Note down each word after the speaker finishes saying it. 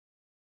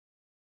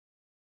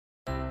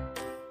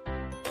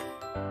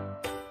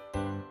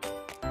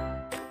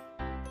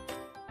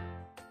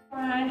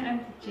everyone, I'm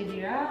Teacher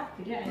Dira.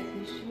 Today I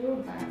teach you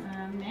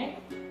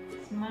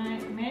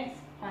Maths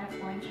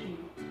 5.3.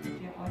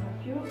 Okay, all of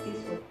you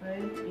please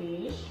open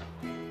page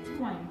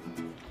 1.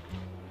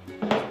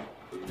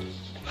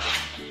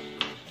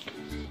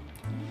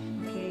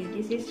 Okay,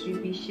 this is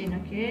revision,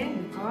 okay,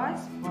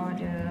 because for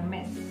the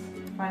Maths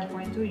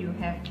 5.2 you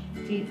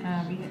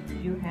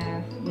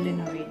have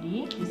learned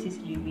already. This is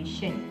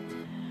revision.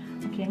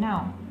 Okay,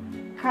 now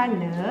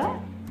color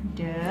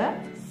the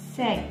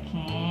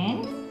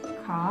second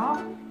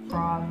curve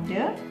from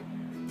the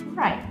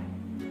right.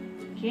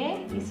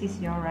 Okay, this is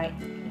your right.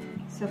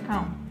 So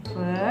count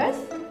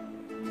first,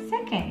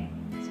 second.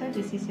 So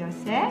this is your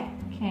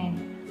second.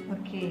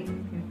 Okay,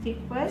 you take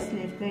first,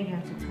 later you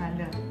have to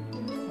color.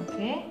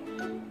 Okay,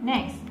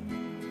 next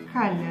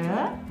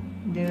color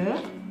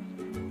the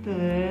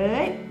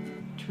third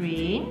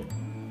train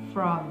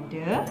from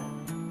the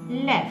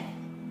left.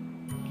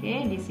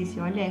 Okay, this is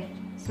your left.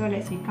 So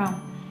let's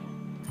count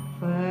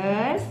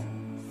first,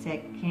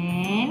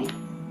 second,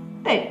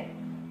 third.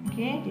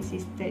 Okay, this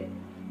is third.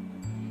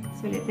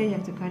 So later you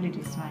have to color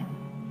this one.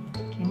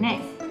 Okay,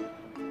 next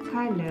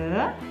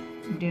color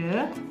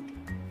the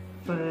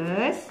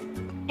first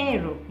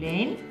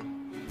aeroplane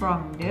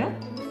from the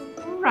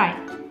right.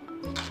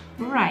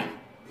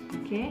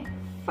 Okay,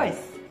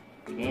 first.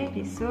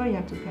 Okay, so you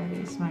have to color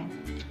this one.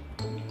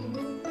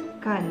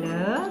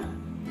 Color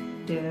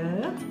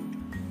the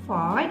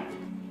fourth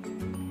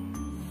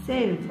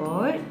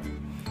sailboat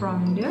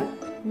from the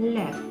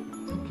left.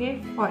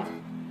 Okay, fourth.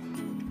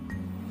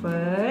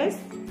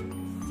 First,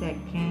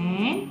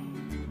 second,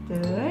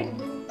 third,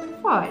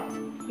 fourth.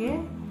 Okay,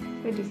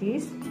 so this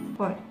is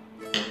fourth.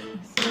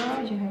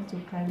 So you have to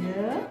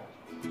color.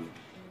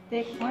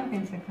 Take one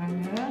pencil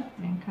color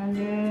and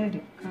color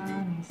the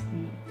car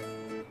nicely.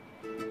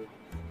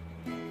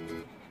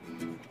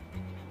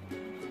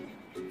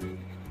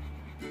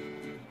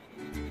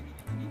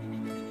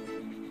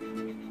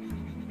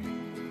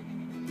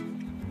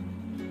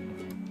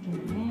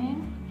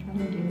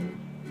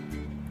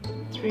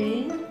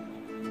 Train,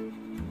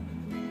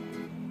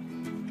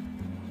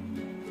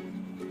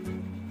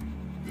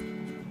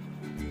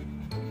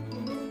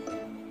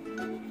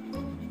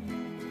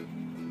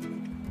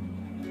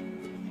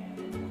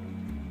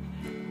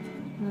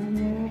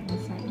 color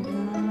inside the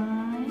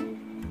line.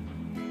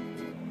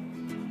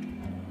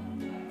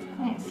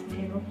 Next,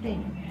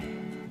 aeroplane.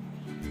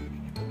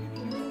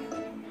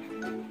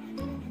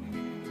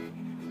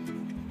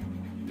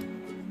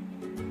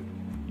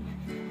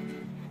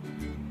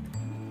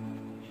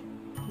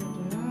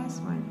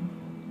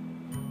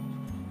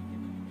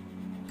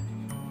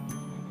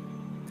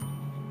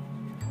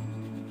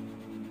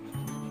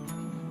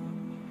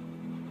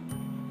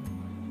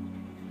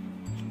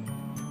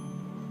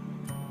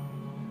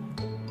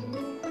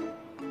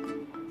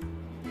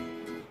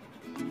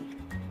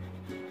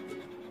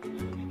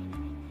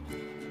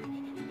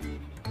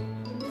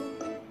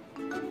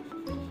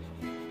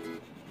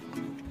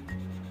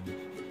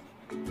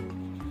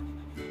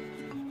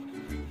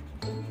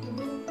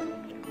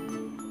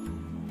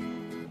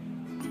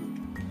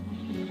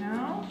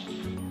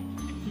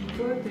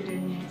 Go to the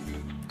next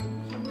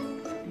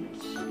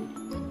page.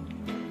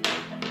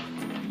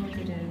 Go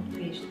to the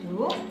page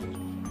 2.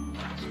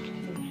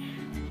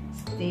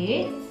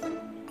 State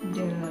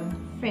the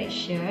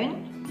fraction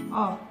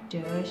of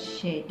the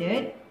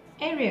shaded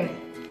area.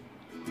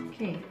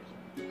 Okay,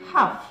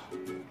 half,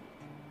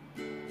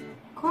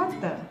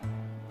 quarter.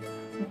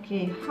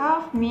 Okay,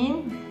 half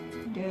means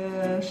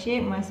the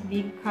shape must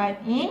be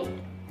cut in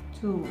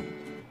two.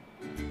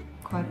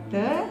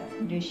 Quarter,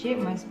 the shape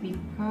must be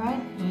cut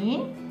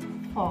in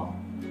 4.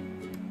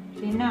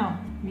 Okay, now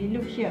we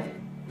look here.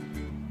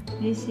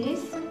 This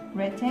is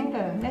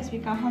rectangle. Let's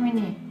count how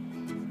many?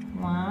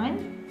 1,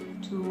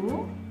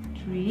 2,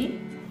 3,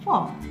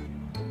 4.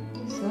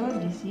 So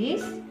this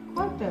is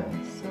quarter.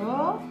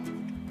 So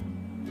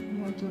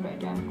you have to write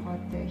down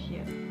quarter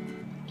here.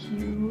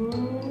 Q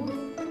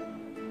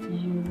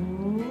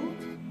U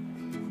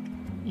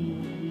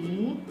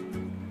E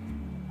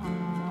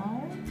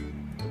R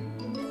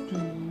T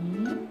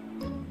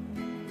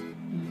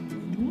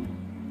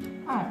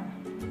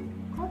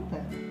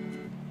quarter.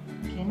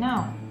 Okay,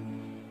 now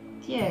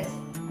yes.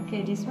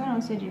 Okay, this one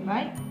also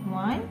divide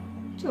 1,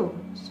 2.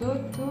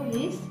 So 2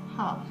 is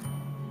half.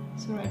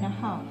 So write down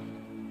half.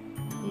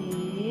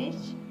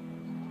 H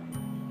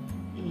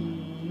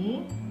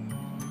E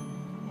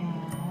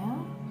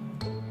L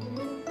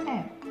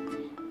F.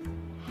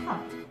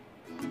 Half.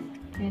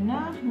 Okay,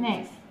 now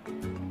next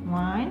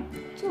 1,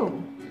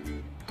 2.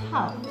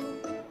 Half.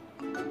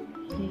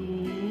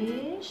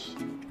 H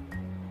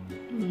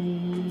E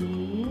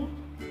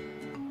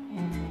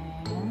L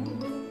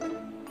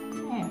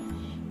F.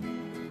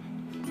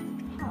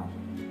 Half.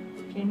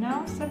 Okay,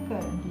 now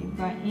circle.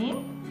 Divide in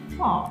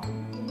 4.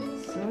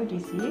 So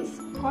this is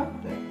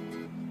quarter.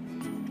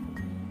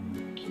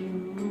 Q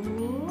U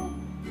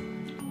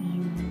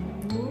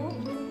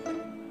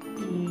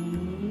E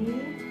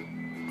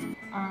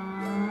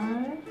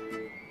R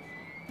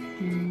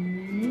T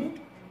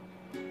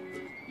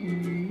E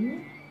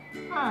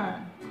R.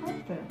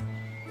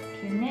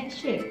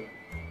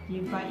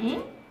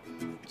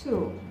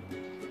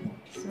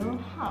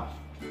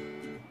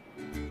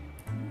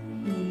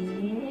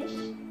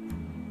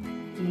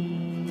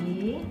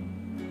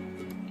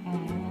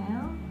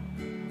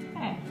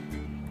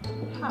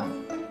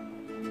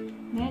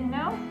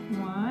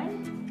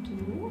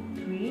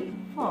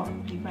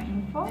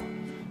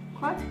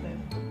 quarter.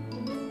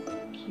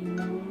 Q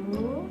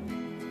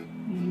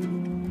U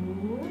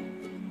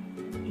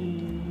A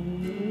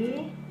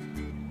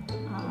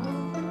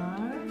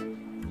R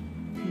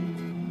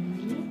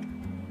E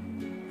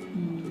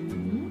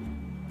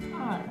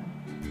R.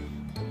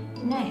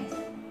 Next,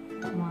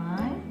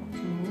 1,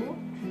 2,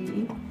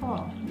 3,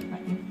 4.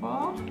 Divide in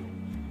 4.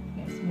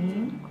 Let's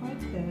mean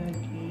quarter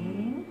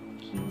again.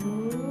 Q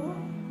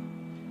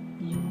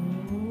U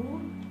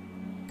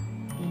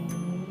A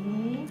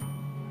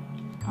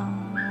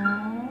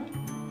R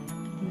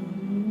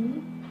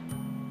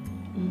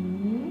E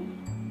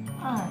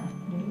R.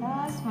 The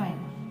last one.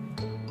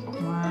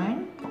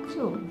 1,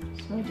 2.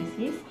 So this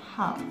is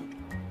half.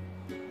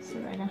 So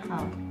write a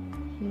half.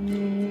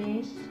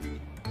 H